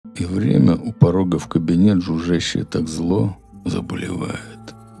И время у порога в кабинет, жужжащее так зло, заболевает.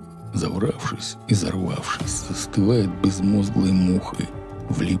 Завравшись и зарвавшись, застывает безмозглой мухой,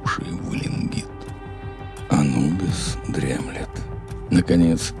 влипшей в лингит. Анубис дремлет.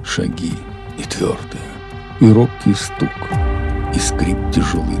 Наконец шаги и твердые, и робкий стук, и скрип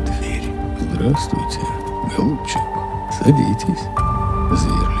тяжелой двери. Здравствуйте, голубчик, садитесь.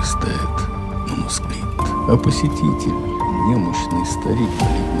 Зверь листает манускрипт, а посетитель, немощный старик,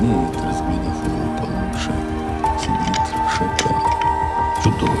 бледнеет, разглядев его получше. Сидит, шатая.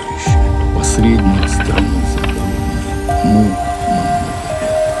 Чудовище, посредник страны загробной, мух на много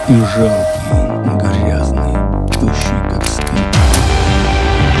лет, и жалкий, грязный, тощий, как скот.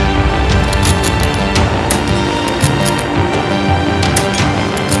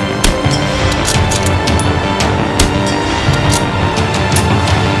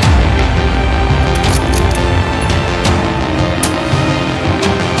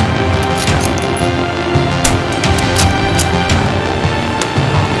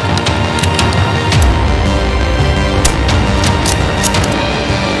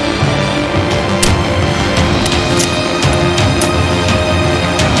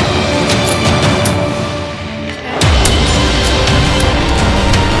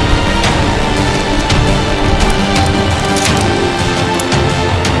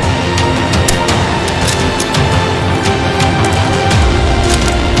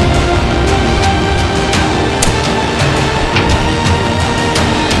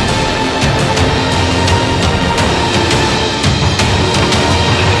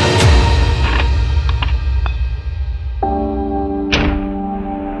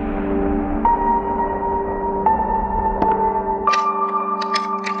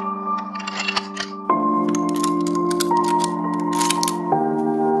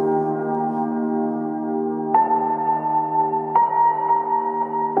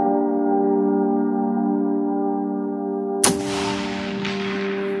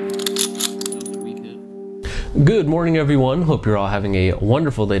 Good morning, everyone. Hope you're all having a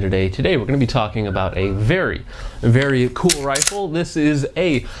wonderful day today. Today we're going to be talking about a very cool rifle. This is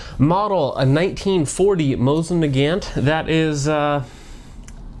a model, a 1940 Mosin Nagant that is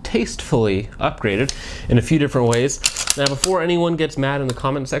tastefully upgraded in a few different ways. Now, before anyone gets mad in the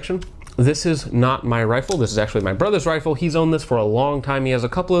comment section, this is not my rifle. This is actually my brother's rifle. He's owned this for a long time. He has a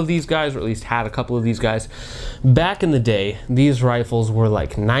couple of these guys, or at least had a couple of these guys. Back in the day, these rifles were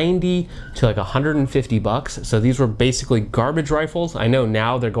like 90 to like 150 bucks. So these were basically garbage rifles. I know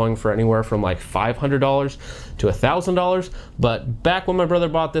now they're going for anywhere from like $500 to $1,000. But back when my brother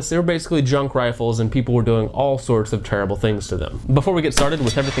bought this, they were basically junk rifles and people were doing all sorts of terrible things to them. Before we get started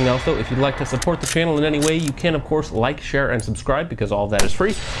with everything else though, if you'd like to support the channel in any way, you can of course like, share, and subscribe because all of that is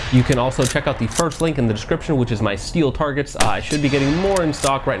free. You can also check out the first link in the description, which is my steel targets. I should be getting more in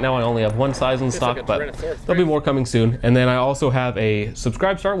stock. Right now I only have one size in stock, but there'll be more coming soon. And then I also have a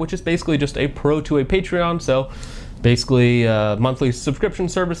subscribe star, which is basically just a pro to a Patreon. So basically a monthly subscription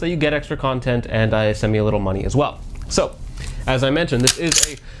service that you get extra content and send me a little money as well. So as I mentioned, this is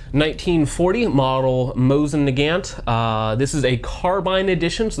a 1940 model Mosin Nagant. This is a carbine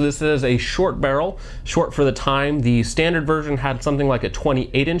edition, so this is a short barrel, short for the time. The standard version had something like a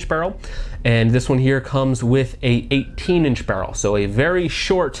 28-inch barrel, and this one here comes with a 18-inch barrel, so a very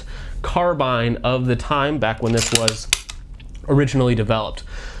short carbine of the time back when this was originally developed.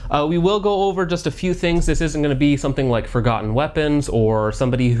 We will go over just a few things. This isn't going to be something like Forgotten Weapons or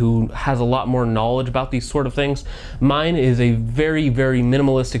somebody who has a lot more knowledge about these sort of things. Mine is a very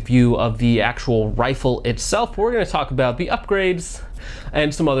minimalistic view of the actual rifle itself. We're going to talk about the upgrades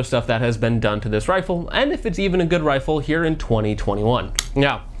and some other stuff that has been done to this rifle, and if it's even a good rifle here in 2021.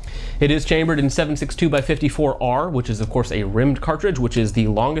 Now, it is chambered in 7.62x54R, which is of course a rimmed cartridge, which is the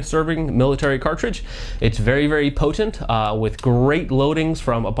longest serving military cartridge. It's very potent with great loadings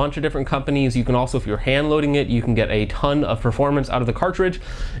from a bunch of different companies. You can also, if you're hand loading it, you can get a ton of performance out of the cartridge.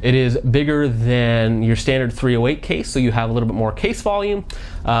 It is bigger than your standard 308 case, so you have a little bit more case volume.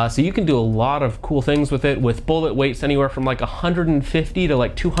 So you can do a lot of cool things with it, with bullet weights anywhere from like 150 to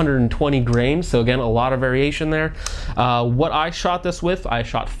like 220 grains. So again, a lot of variation there. What I shot this with, I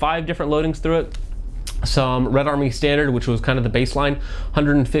shot 5 different loadings through it. Some Red Army Standard, which was kind of the baseline,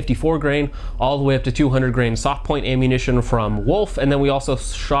 154 grain, all the way up to 200 grain soft point ammunition from Wolf. And then we also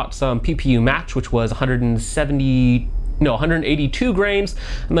shot some PPU Match, which was 182 grains,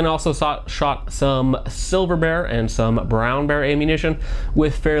 and then also shot some Silver Bear and some Brown Bear ammunition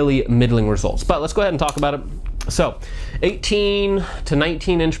with fairly middling results. But let's go ahead and talk about it. So 18 to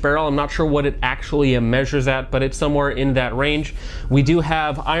 19 inch barrel, I'm not sure what it actually measures at, but it's somewhere in that range. We do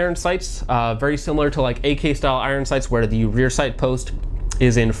have iron sights, very similar to like AK style iron sights, where the rear sight post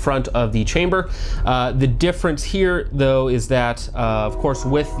is in front of the chamber. The difference here though is that of course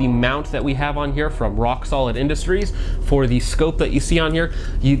with the mount that we have on here from Rock Solid Industries for the scope that you see on here,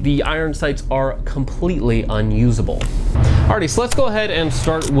 the iron sights are completely unusable. Alrighty, so let's go ahead and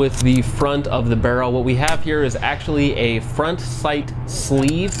start with the front of the barrel. What we have here is actually a front sight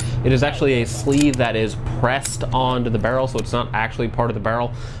sleeve. It is actually a sleeve that is pressed onto the barrel, so it's not actually part of the barrel,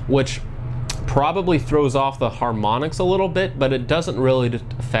 which probably throws off the harmonics a little bit, but it doesn't really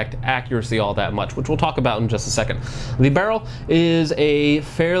affect accuracy all that much, which we'll talk about in just a second. The barrel is a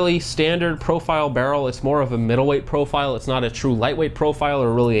fairly standard profile barrel. It's more of a middleweight profile. It's not a true lightweight profile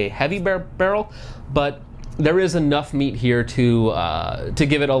or really a heavy barrel, but there is enough meat here to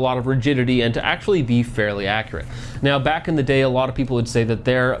give it a lot of rigidity and to actually be fairly accurate. Now, back in the day, a lot of people would say that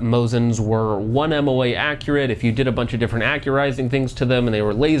their Mosins were 1 MOA accurate if you did a bunch of different accurizing things to them, and they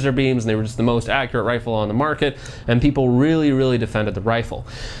were laser beams, and they were just the most accurate rifle on the market, and people really, really defended the rifle.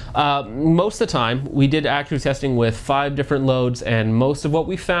 Most of the time, we did accuracy testing with 5 different loads, and most of what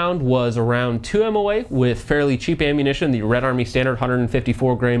we found was around 2 MOA with fairly cheap ammunition, the Red Army standard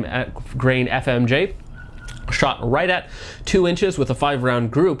 154 grain FMJ. Shot right at 2 inches with a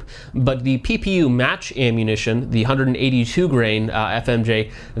 5-round group, but the PPU match ammunition, the 182 grain FMJ,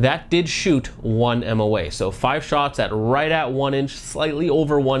 that did shoot 1 MOA. So 5 shots at right at 1 inch, slightly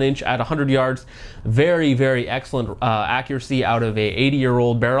over 1 inch at 100 yards. Very, very excellent accuracy out of a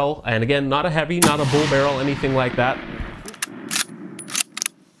 80-year-old barrel. And again, not a heavy, not a bull barrel, anything like that.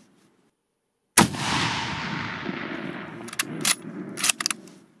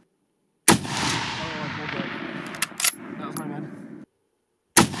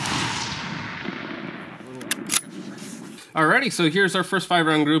 Alrighty, so here's our first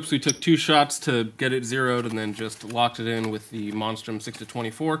 5-round groups. We took 2 shots to get it zeroed and then just locked it in with the Monstrum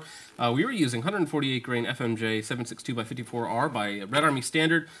 6-24. We were using 148 grain FMJ 7.62x54R by Red Army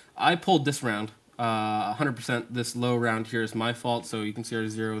Standard. I pulled this round. 100%. This low round here is my fault, so you can see our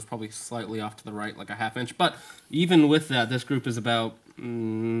zero is probably slightly off to the right, like a 1/2 inch. But even with that, this group is about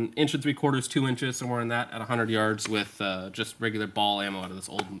 1 3/4, 2 inches, somewhere in that, at 100 yards with just regular ball ammo out of this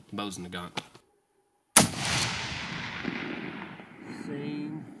old Mosin Nagant.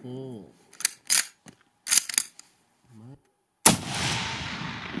 Same hole.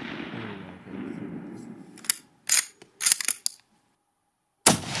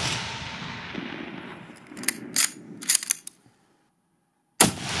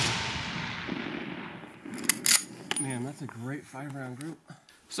 Man, that's a great 5-round group.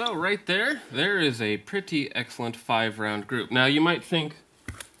 So right there is a pretty excellent 5-round group. Now you might think,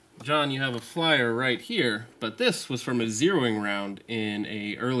 John, you have a flyer right here, but this was from a zeroing round in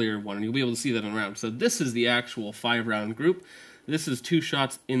a earlier one, and you'll be able to see that in a round. So this is the actual 5-round group. This is 2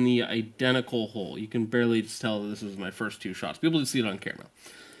 shots in the identical hole. You can barely just tell that this was my first 2 shots. Be able to see it on camera.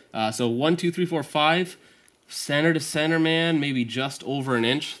 So 1, 2, 3, 4, 5, center to center, man, maybe just over 1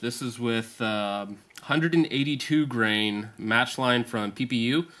 inch. This is with 182 grain match line from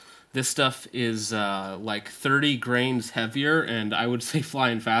PPU. This stuff is like 30 grains heavier, and I would say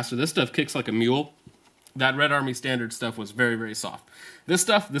flying faster. This stuff kicks like a mule. That Red Army Standard stuff was very, very soft. This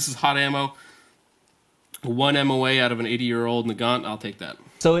is hot ammo. 1 MOA out of an 80-year-old Nagant, I'll take that.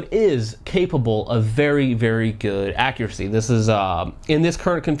 So it is capable of very, very good accuracy. This is, in this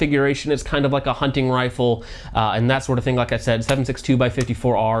current configuration, it's kind of like a hunting rifle and that sort of thing. Like I said,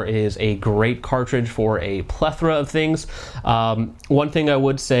 7.62x54R is a great cartridge for a plethora of things. One thing I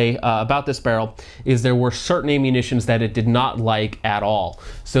would say about this barrel is there were certain ammunitions that it did not like at all.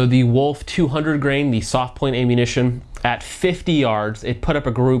 So the Wolf 200 grain, the soft point ammunition, at 50 yards, it put up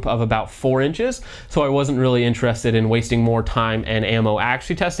a group of about 4 inches, so I wasn't really interested in wasting more time and ammo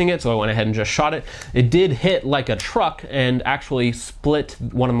actually testing it, so I went ahead and just shot it. It did hit like a truck and actually split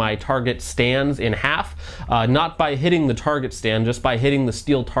one of my target stands in half, not by hitting the target stand, just by hitting the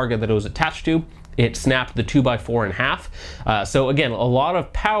steel target that it was attached to. It snapped the 2x4 in half. So again, a lot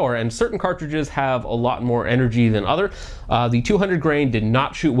of power, and certain cartridges have a lot more energy than other. The 200 grain did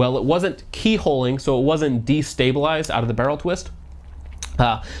not shoot well. It wasn't keyholing, so it wasn't destabilized out of the barrel twist.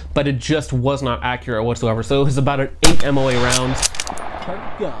 But it just was not accurate whatsoever. So it was about an 8 MOA rounds.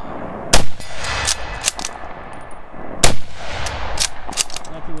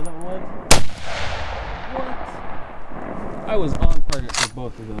 I was on target for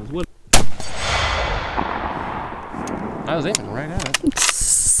both of those. What? I was aiming right at it.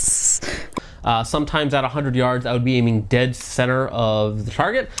 Sometimes at 100 yards, I would be aiming dead center of the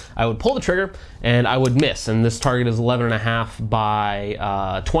target. I would pull the trigger and I would miss. And this target is 11.5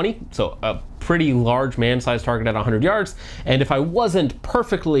 by 20, so pretty large man-sized target at 100 yards, and if I wasn't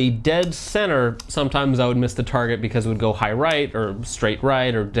perfectly dead center, sometimes I would miss the target because it would go high right or straight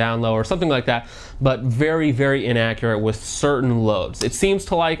right or down low or something like that, but very, very inaccurate with certain loads. It seems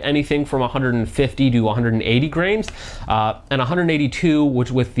to like anything from 150 to 180 grains, and 182,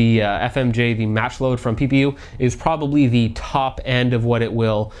 which with the FMJ, the match load from PPU, is probably the top end of what it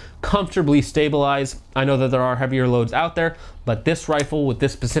will comfortably stabilize. I know that there are heavier loads out there, but this rifle with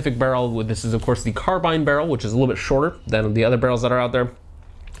this specific barrel, this is of course the carbine barrel, which is a little bit shorter than the other barrels that are out there,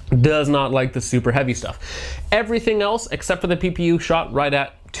 does not like the super heavy stuff. Everything else except for the PPU shot right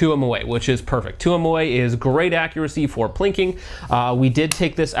at 2 MOA, which is perfect. 2 MOA is great accuracy for plinking. We did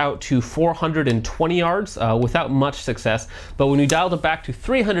take this out to 420 yards without much success, but when we dialed it back to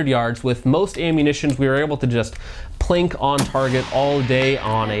 300 yards with most ammunitions, we were able to just plink on target all day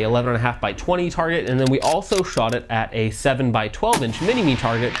on a 11.5 by 20 target, and then we also shot it at a 7 by 12 inch mini-me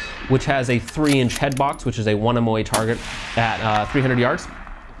target, which has a 3-inch head box, which is a 1 MOA target at 300 yards.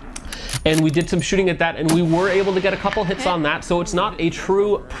 And we did some shooting at that, and we were able to get a couple hits on that. So it's not a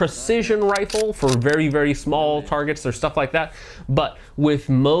true precision rifle for very, very small targets or stuff like that. But with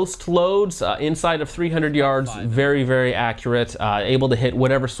most loads inside of 300 yards, very, very accurate, able to hit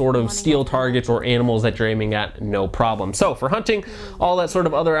whatever sort of steel targets or animals that you're aiming at, no problem. So for hunting, all that sort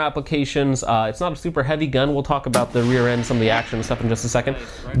of other applications, it's not a super heavy gun. We'll talk about the rear end, some of the action and stuff in just a second.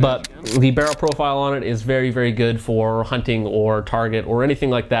 But the barrel profile on it is very, very good for hunting or target or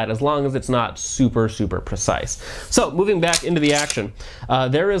anything like that, as long as it's not super, super precise. So moving back into the action,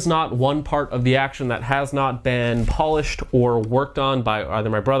 there is not one part of the action that has not been polished or worked on by either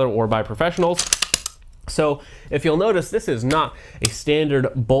my brother or by professionals. So if you'll notice, this is not a standard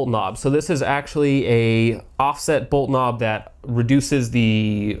bolt knob. So this is actually a offset bolt knob that reduces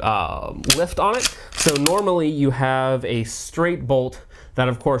the lift on it. So normally you have a straight bolt that,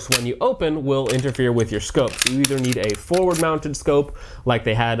 of course, when you open, will interfere with your scope. So you either need a forward-mounted scope, like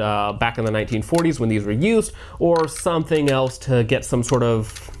they had back in the 1940s when these were used, or something else to get some sort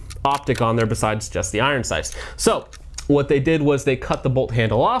of optic on there besides just the iron sights. So what they did was they cut the bolt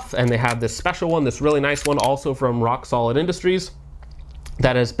handle off, and they have this special one, this really nice one, also from Rock Solid Industries,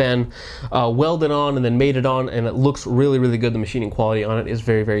 that has been welded on and then mated on, and it looks really, really good. The machining quality on it is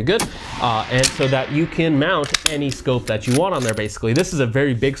very, very good. And so that you can mount any scope that you want on there, basically. This is a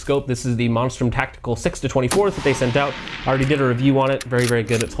very big scope. This is the Monstrum Tactical 6-24 that they sent out. I already did a review on it. Very, very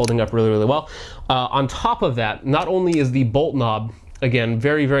good. It's holding up really, really well. On top of that, not only is the bolt knob, again,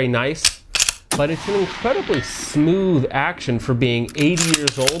 very, very nice, but it's an incredibly smooth action for being 80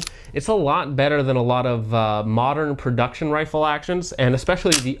 years old. It's a lot better than a lot of modern production rifle actions, and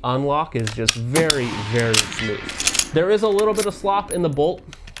especially the unlock is just very, very smooth. There is a little bit of slop in the bolt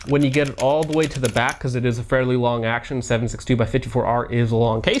when you get it all the way to the back, because it is a fairly long action. 7.62x54R is a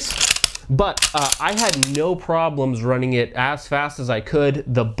long case. But I had no problems running it as fast as I could.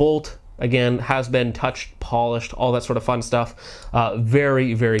 The bolt, again, has been touched, polished, all that sort of fun stuff.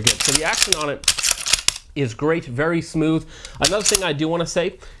 Very, very good. So the action on it is great, very smooth. Another thing I do want to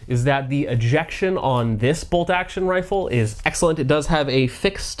say is that the ejection on this bolt action rifle is excellent. It does have a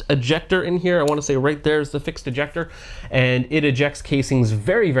fixed ejector in here. I want to say right there is the fixed ejector, and it ejects casings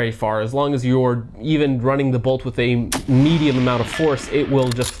very, very far. As long as you're even running the bolt with a medium amount of force, it will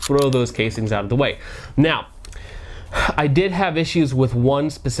just throw those casings out of the way. Now, I did have issues with one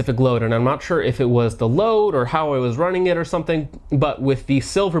specific load, and I'm not sure if it was the load or how I was running it or something, but with the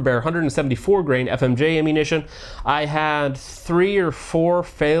Silver Bear 174 grain FMJ ammunition, I had 3 or 4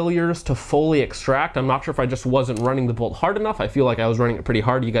 failures to fully extract. I'm not sure if I just wasn't running the bolt hard enough. I feel like I was running it pretty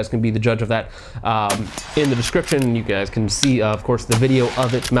hard. You guys can be the judge of that in the description. You guys can see, of course, the video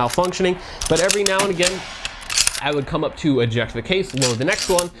of it malfunctioning, but every now and again, I would come up to eject the case, load the next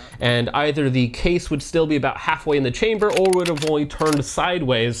one, and either the case would still be about halfway in the chamber or would have only turned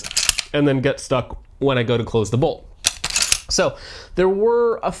sideways and then get stuck when I go to close the bolt. So there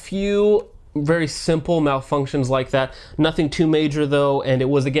were a few very simple malfunctions like that. Nothing too major though, and it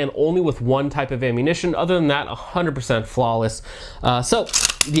was, again, only with one type of ammunition. Other than that, 100% flawless. So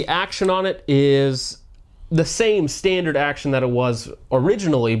the action on it is the same standard action that it was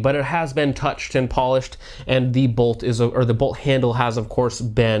originally, but it has been touched and polished, and the bolt is, or the bolt handle has, of course,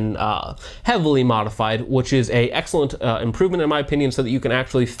 been heavily modified, which is a excellent improvement in my opinion, so that you can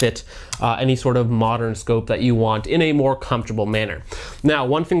actually fit any sort of modern scope that you want in a more comfortable manner. Now,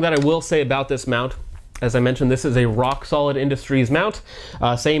 one thing that I will say about this mount, as I mentioned, this is a Rock Solid Industries mount,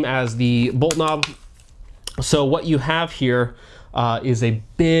 same as the bolt knob. So what you have here, is a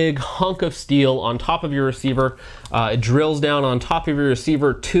big hunk of steel on top of your receiver. It drills down on top of your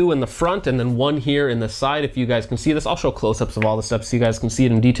receiver, 2 in the front and then 1 here in the side. If you guys can see this, I'll show close-ups of all the stuff so you guys can see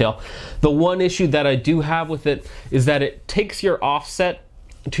it in detail. The one issue that I do have with it is that it takes your offset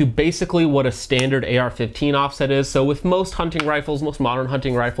to basically what a standard AR-15 offset is. So with most hunting rifles, most modern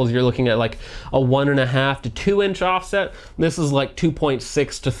hunting rifles, you're looking at like a 1.5 to 2 inch offset. This is like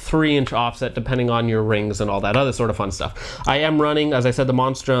 2.6 to 3 inch offset, depending on your rings and all that other sort of fun stuff. I am running, as I said, the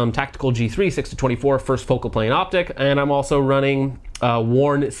Monstrum Tactical G3 6-24 first focal plane optic, and I'm also running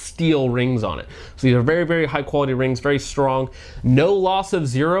worn steel rings on it. So these are very, very high quality rings, very strong. No loss of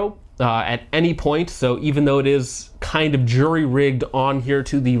zero at any point. So even though it is kind of jury rigged on here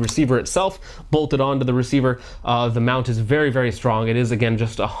to the receiver itself, bolted onto the receiver, the mount is very, very strong. It is, again,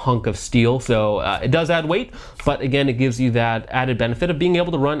 just a hunk of steel. So it does add weight, but again, it gives you that added benefit of being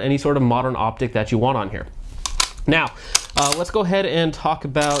able to run any sort of modern optic that you want on here. Now, let's go ahead and talk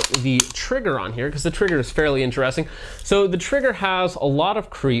about the trigger on here, because the trigger is fairly interesting. So the trigger has a lot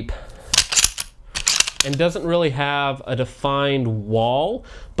of creep and doesn't really have a defined wall,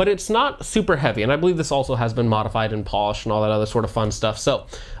 but it's not super heavy. And I believe this also has been modified and polished and all that other sort of fun stuff. So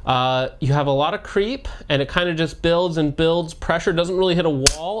you have a lot of creep, and it kind of just builds and builds. Pressure doesn't really hit a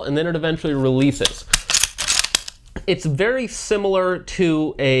wall, and then it eventually releases. It's very similar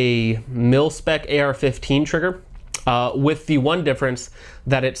to a mil-spec AR-15 trigger, with the one difference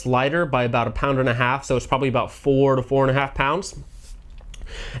that it's lighter by about 1.5 pounds, so it's probably about 4 to 4.5 pounds.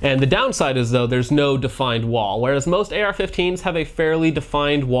 And the downside is, though, there's no defined wall, whereas most AR-15s have a fairly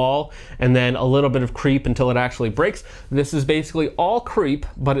defined wall and then a little bit of creep until it actually breaks. This is basically all creep,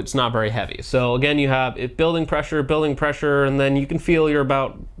 but it's not very heavy. So again, you have it building pressure, and then you can feel you're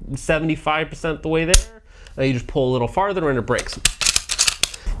about 75% the way there. You just pull a little farther and it breaks.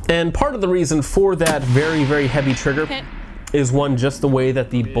 And part of the reason for that very, very heavy trigger is, one, just the way that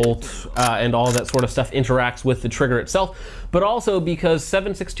the bolt and all that sort of stuff interacts with the trigger itself, but also because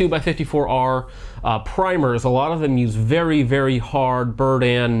 7.62x54R primers, a lot of them use very, very hard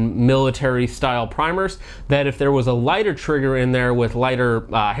Berdan military style primers, that if there was a lighter trigger in there with lighter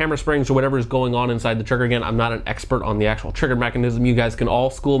hammer springs or whatever is going on inside the trigger, again, I'm not an expert on the actual trigger mechanism, you guys can all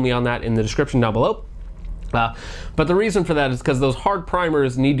school me on that in the description down below. But the reason for that is because those hard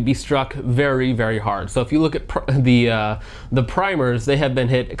primers need to be struck very, very hard. So if you look at the primers, they have been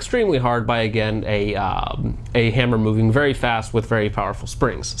hit extremely hard by, again, a hammer moving very fast with very powerful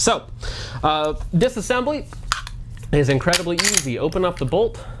springs. So disassembly is incredibly easy. Open up the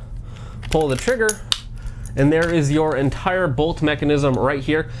bolt, pull the trigger, and there is your entire bolt mechanism right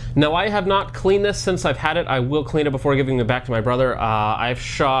here. Now, I have not cleaned this since I've had it. I will clean it before giving it back to my brother. I've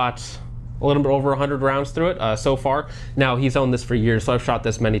shot a little bit over 100 rounds through it so far. Now, he's owned this for years, so I've shot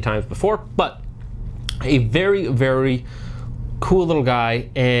this many times before, but a very, very cool little guy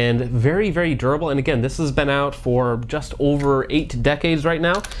and very, very durable. And again, this has been out for just over 8 decades right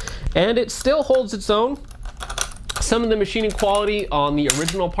now, and it still holds its own. Some of the machining quality on the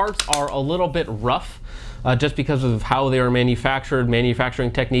original parts are a little bit rough, just because of how they are manufactured.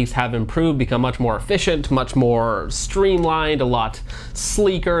 Manufacturing techniques have improved, become much more efficient, much more streamlined, a lot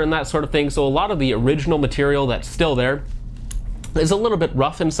sleeker and that sort of thing. So a lot of the original material that's still there is a little bit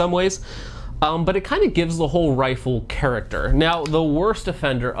rough in some ways, but it kind of gives the whole rifle character. Now, the worst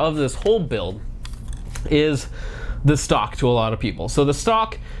offender of this whole build is the stock to a lot of people. So the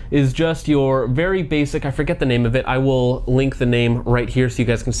stock is just your very basic, I forget the name of it, I will link the name right here so you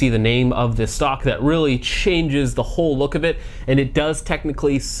guys can see the name of this stock that really changes the whole look of it, and it does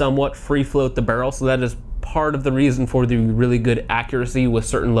technically somewhat free float the barrel, so that is part of the reason for the really good accuracy with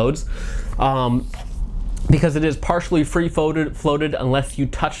certain loads. Because it is partially free floated unless you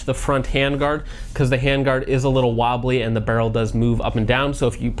touch the front handguard, because the handguard is a little wobbly and the barrel does move up and down. So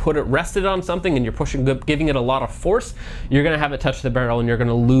if you put it rested on something and you're pushing, giving it a lot of force, you're gonna have it touch the barrel and you're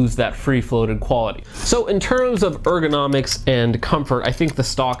gonna lose that free floated quality. So in terms of ergonomics and comfort, I think the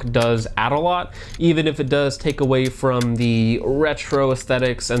stock does add a lot, even if it does take away from the retro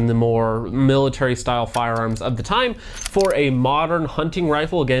aesthetics and the more military style firearms of the time. For a modern hunting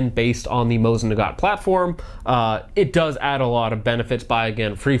rifle, again, based on the Mosin Nagant platform, it does add a lot of benefits by,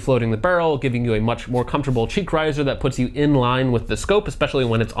 again, free floating the barrel, giving you a much more comfortable cheek riser that puts you in line with the scope, especially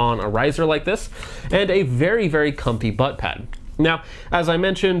when it's on a riser like this, and a very, very comfy butt pad. Now, as I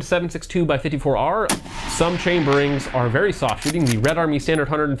mentioned, 7.62 by 54R, some chamberings are very soft shooting. The Red Army Standard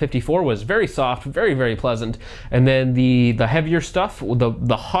 154 was very soft, very, very pleasant. And then the heavier stuff,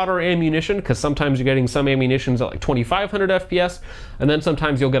 the hotter ammunition, because sometimes you're getting some ammunitions at like 2,500 FPS, and then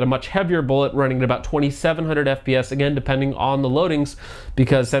sometimes you'll get a much heavier bullet running at about 2,700 FPS, again, depending on the loadings,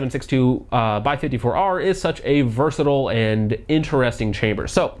 because 7.62 by 54R is such a versatile and interesting chamber.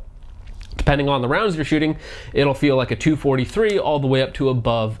 So, depending on the rounds you're shooting, it'll feel like a 243 all the way up to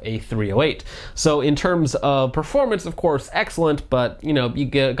above a 308. So in terms of performance, of course, excellent, but you know, you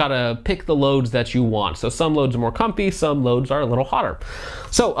gotta pick the loads that you want. So some loads are more comfy, some loads are a little hotter.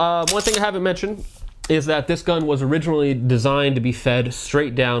 So one thing I haven't mentioned is that this gun was originally designed to be fed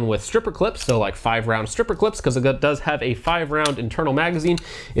straight down with stripper clips, so like 5-round stripper clips, because it does have a 5-round internal magazine.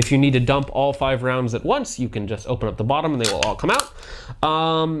 If you need to dump all 5 rounds at once, you can just open up the bottom and they will all come out.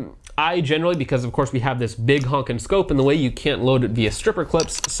 I generally, because of course we have this big honkin' scope in the way, you can't load it via stripper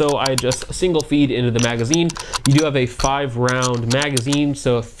clips, so I just single feed into the magazine. You do have a 5-round magazine,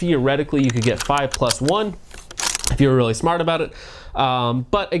 so theoretically you could get 5 plus 1 if you're really smart about it.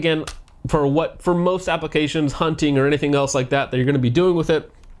 But again, for most applications, hunting or anything else like that you're going to be doing with it,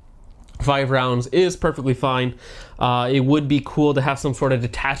 5 rounds is perfectly fine. It would be cool to have some sort of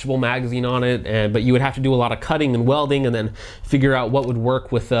detachable magazine on it, but you would have to do a lot of cutting and welding and then figure out what would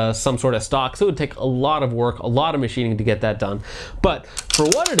work with some sort of stock. So it would take a lot of work, a lot of machining to get that done. But for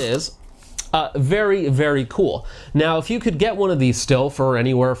what it is, very, very cool. Now, if you could get one of these still for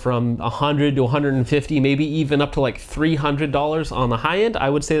anywhere from $100 to $150, maybe even up to like $300 on the high end, I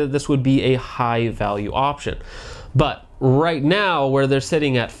would say that this would be a high value option. But right now, where they're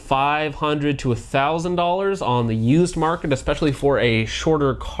sitting at $500 to $1,000 on the used market, especially for a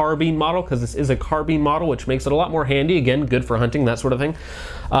shorter carbine model, because this is a carbine model, which makes it a lot more handy, again, good for hunting, that sort of thing.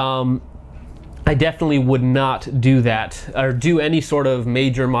 I definitely would not do that, or do any sort of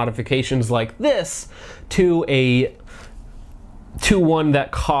major modifications like this to one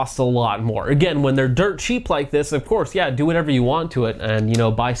that costs a lot more. Again, when they're dirt cheap like this, of course, yeah, do whatever you want to it, and you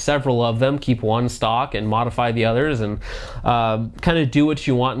know, buy several of them, keep one stock and modify the others, and kind of do what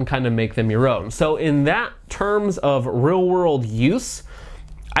you want and kind of make them your own. So in that terms of real world use,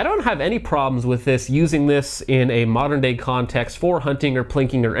 I don't have any problems with this, using this in a modern day context for hunting or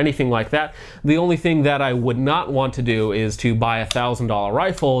plinking or anything like that. The only thing that I would not want to do is to buy a $1,000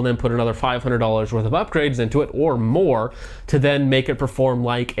 rifle and then put another $500 worth of upgrades into it or more to then make it perform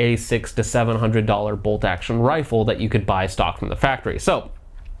like a $600 to $700 bolt action rifle that you could buy stock from the factory. So,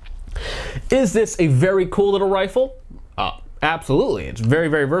 is this a very cool little rifle? Absolutely. It's very,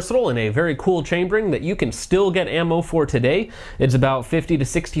 very versatile and a very cool chambering that you can still get ammo for today. It's about 50 to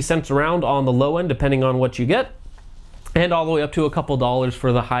 60 cents a round on the low end, depending on what you get, and all the way up to a couple dollars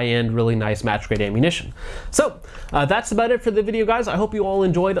for the high end, really nice match grade ammunition. So that's about it for the video, guys. I hope you all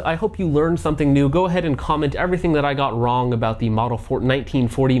enjoyed. I hope you learned something new. Go ahead and comment everything that I got wrong about the Model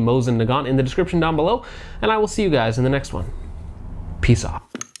 1940 Mosin Nagant in the description down below, and I will see you guys in the next one. Peace out.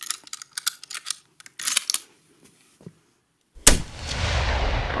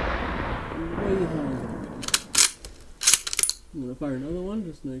 I'm gonna fire another one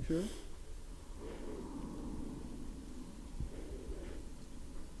just to make sure.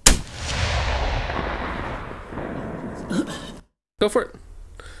 Go for it.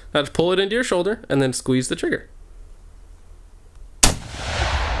 Now just pull it into your shoulder and then squeeze the trigger.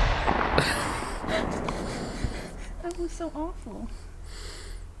 That was so awful.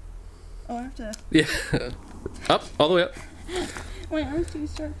 Oh, I have to... Yeah. Up, all the way up. My arm's too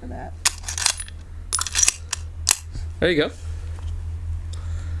short for that. There you go.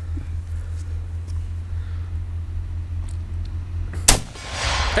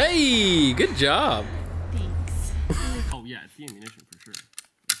 Hey, good job. Thanks. Oh yeah, it's the ammunition for sure.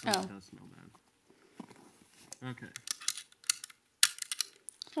 It does smell bad. Okay.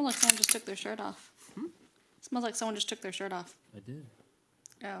 Smells like someone just took their shirt off. Hmm? Smells like someone just took their shirt off. I did.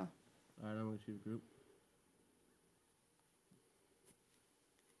 Oh. Alright, I'm going to shoot a group.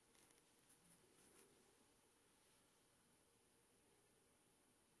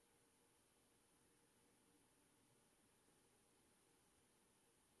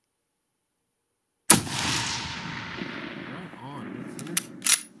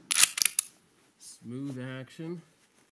 Smooth action.